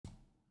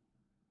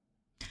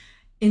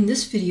In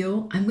this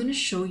video, I'm going to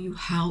show you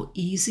how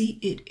easy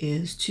it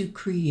is to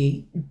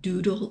create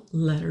doodle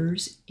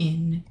letters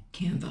in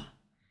Canva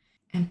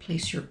and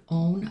place your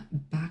own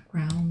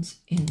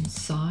backgrounds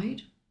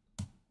inside,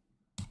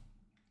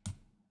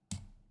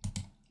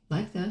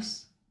 like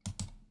this.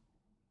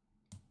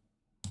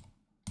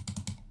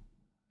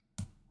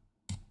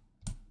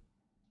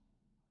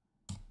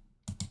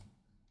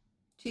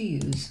 To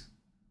use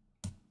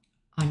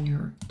on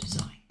your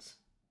designs.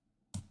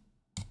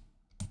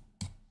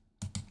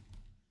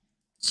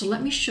 So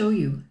let me show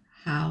you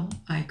how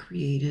I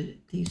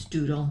created these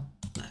doodle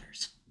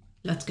letters.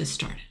 Let's get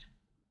started.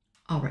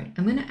 All right,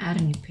 I'm going to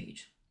add a new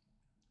page.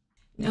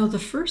 Now, the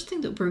first thing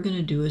that we're going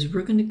to do is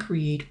we're going to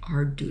create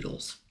our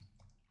doodles.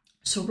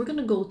 So we're going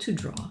to go to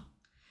Draw.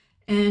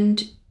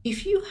 And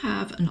if you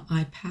have an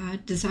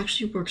iPad, this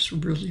actually works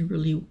really,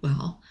 really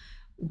well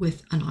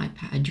with an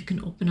iPad. You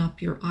can open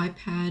up your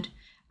iPad,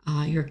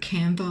 your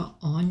Canva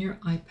on your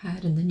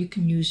iPad, and then you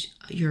can use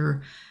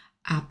your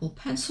Apple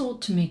Pencil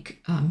to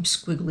make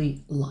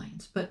squiggly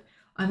lines. But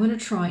I'm going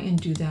to try and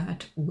do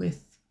that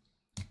with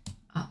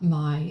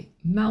my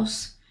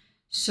mouse.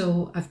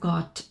 So I've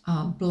got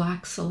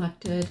black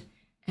selected,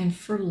 and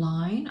for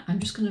line, I'm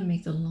just going to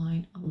make the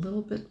line a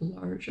little bit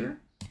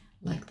larger,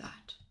 like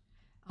that.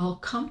 I'll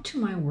come to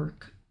my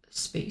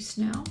workspace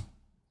now,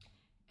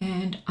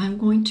 and I'm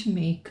going to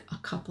make a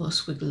couple of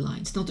squiggly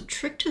lines. Now, the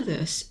trick to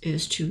this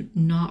is to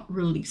not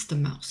release the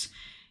mouse.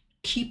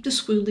 Keep the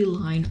squiggly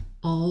line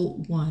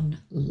all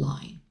one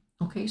line.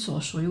 Okay, so I'll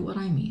show you what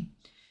I mean.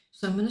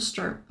 So I'm going to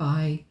start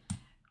by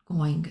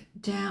going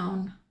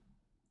down,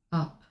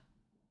 up,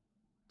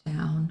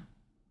 down,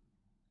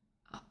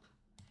 up.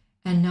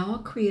 And now I'll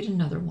create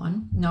another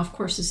one. Now, of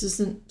course, this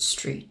isn't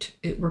straight.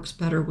 It works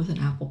better with an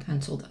Apple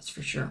Pencil, that's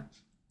for sure.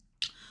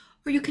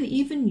 Or you can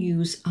even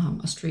use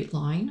a straight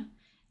line,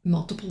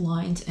 multiple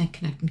lines, and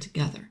connect them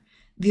together.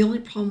 The only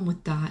problem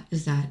with that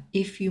is that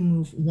if you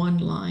move one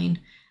line,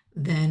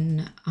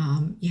 then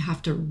you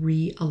have to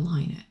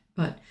realign it.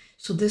 But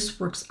so this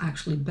works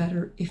actually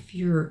better if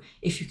you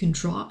can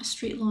draw a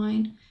straight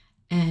line,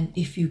 and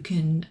if you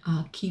can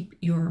keep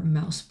your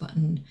mouse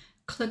button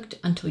clicked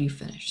until you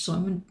finish. So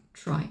I'm going to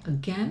try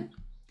again,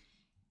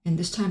 and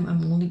this time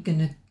I'm only going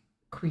to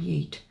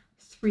create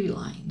 3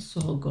 lines.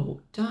 So I'll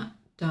go dot,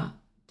 dot,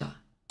 dot.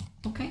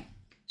 Okay,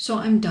 so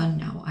I'm done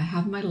now. I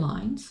have my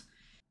lines.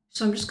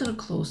 So I'm just going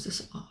to close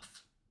this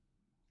off,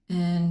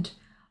 and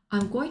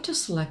I'm going to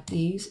select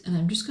these, and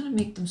I'm just going to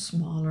make them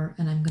smaller,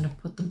 and I'm going to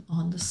put them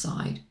on the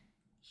side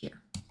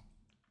here.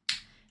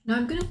 Now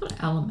I'm going to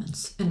put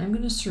elements, and I'm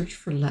going to search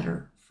for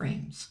letter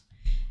frames.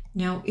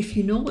 Now, if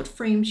you know what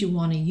frames you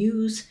want to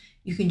use,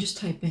 you can just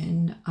type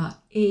in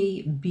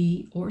A,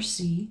 B, or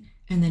C,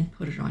 and then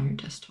put it on your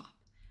desktop.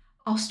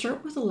 I'll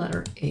start with the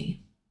letter A.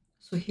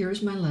 So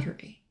here's my letter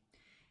A.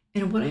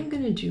 And what I'm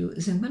going to do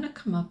is I'm going to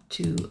come up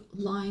to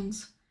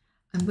lines.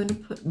 I'm going to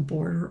put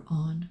border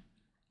on.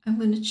 I'm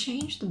going to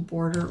change the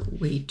border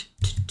weight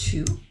to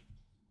 2,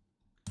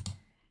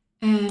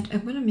 and I'm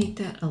going to make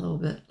that a little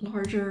bit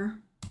larger,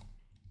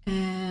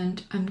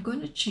 and I'm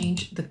going to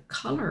change the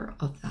color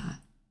of that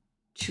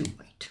to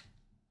white.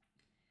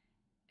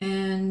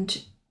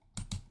 And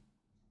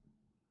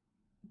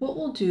what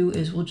we'll do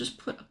is we'll just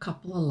put a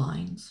couple of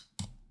lines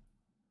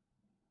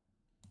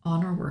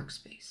on our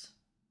workspace,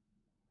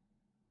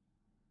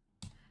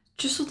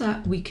 just so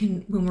that we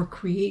can, when we're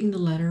creating the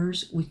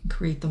letters, we can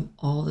create them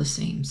all the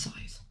same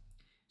size.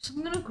 So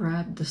I'm going to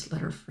grab this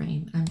letter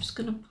frame, and I'm just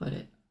going to put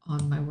it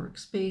on my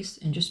workspace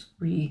and just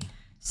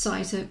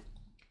resize it.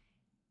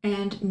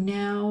 And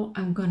now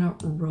I'm going to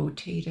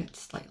rotate it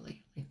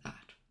slightly like that.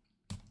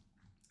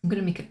 I'm going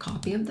to make a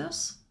copy of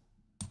this,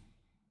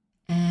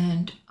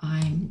 and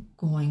I'm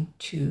going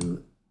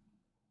to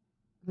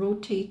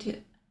rotate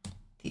it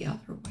the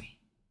other way.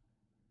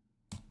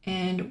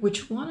 And what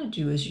you want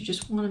to do is you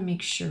just want to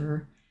make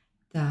sure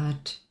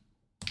that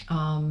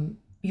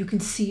you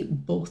can see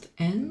both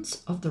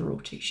ends of the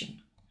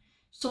rotation.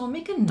 So I'll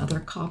make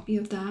another copy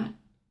of that,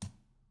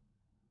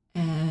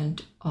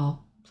 and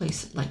I'll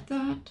place it like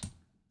that.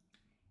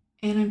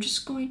 And I'm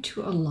just going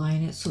to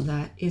align it so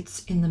that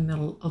it's in the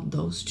middle of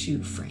those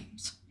 2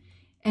 frames.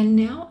 And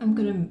now I'm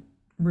going to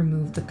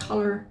remove the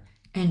color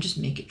and just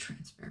make it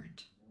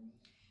transparent.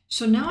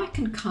 So now I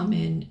can come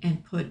in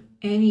and put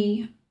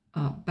any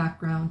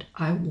background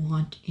I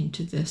want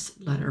into this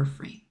letter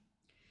frame.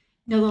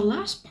 Now the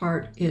last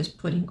part is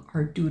putting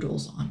our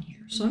doodles on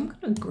here. So I'm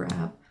going to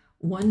grab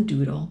one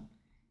doodle,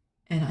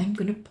 and I'm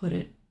going to put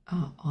it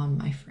on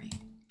my frame.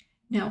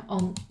 Now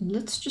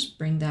let's just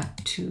bring that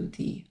to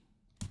the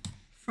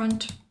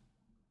front.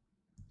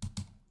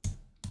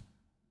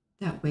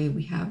 That way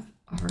we have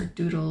our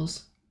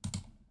doodles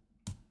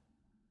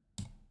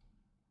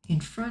in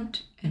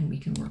front, and we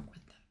can work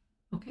with them.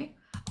 Okay,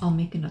 I'll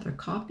make another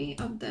copy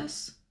of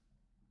this,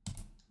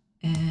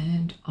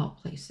 and I'll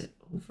place it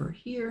over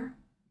here.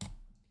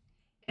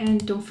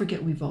 And don't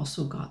forget, we've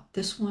also got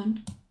this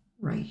one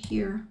right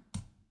here,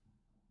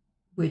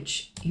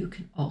 which you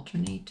can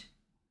alternate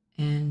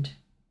and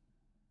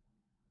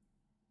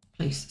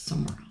place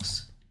somewhere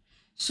else.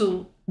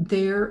 So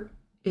there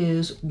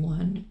is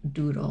one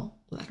doodle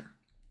letter.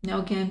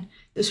 Now again,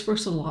 this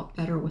works a lot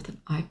better with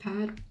an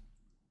iPad.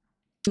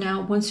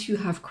 Now, once you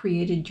have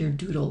created your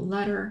doodle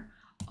letter,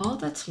 all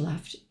that's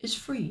left is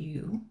for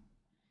you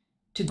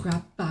to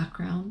grab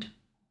background,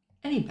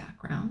 any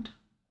background,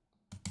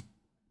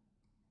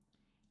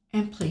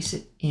 and place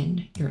it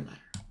in your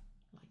letter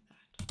like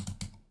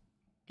that.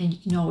 And you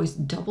can always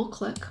double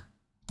click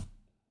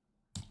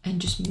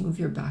and just move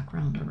your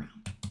background around.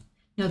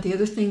 Now, the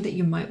other thing that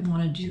you might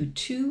want to do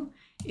too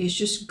is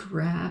just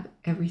grab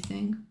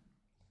everything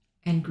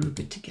and group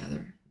it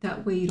together.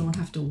 That way you don't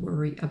have to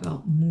worry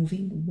about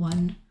moving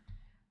one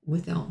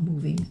without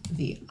moving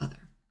the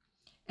other.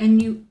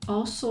 And you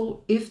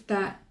also, if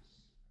that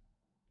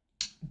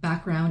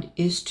background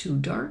is too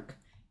dark,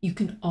 you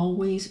can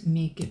always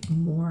make it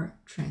more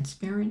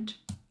transparent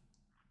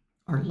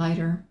or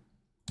lighter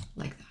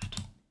like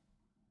that.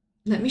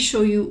 Let me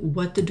show you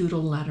what the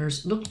doodle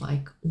letters look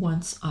like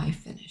once I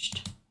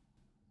finished.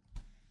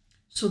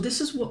 So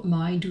this is what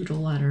my doodle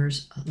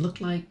letters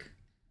look like.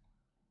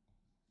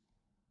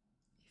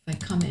 If I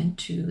come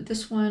into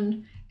this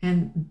one,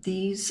 and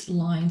these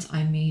lines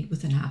I made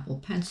with an Apple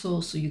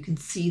pencil, so you can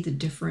see the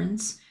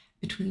difference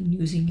between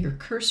using your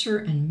cursor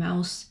and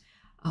mouse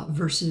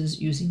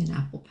versus using an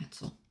Apple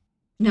pencil.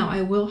 Now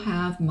I will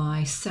have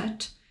my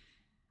set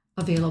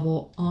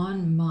available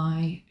on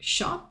my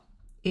shop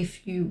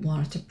if you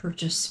wanted to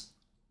purchase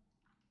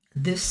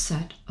this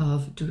set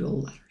of doodle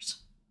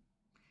letters.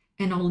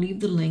 And I'll leave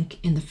the link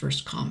in the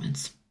first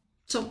comments.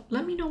 So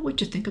let me know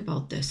what you think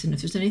about this. And if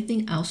there's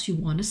anything else you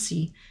want to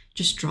see,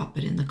 just drop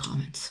it in the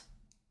comments.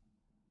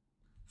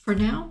 For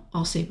now,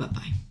 I'll say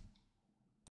bye-bye.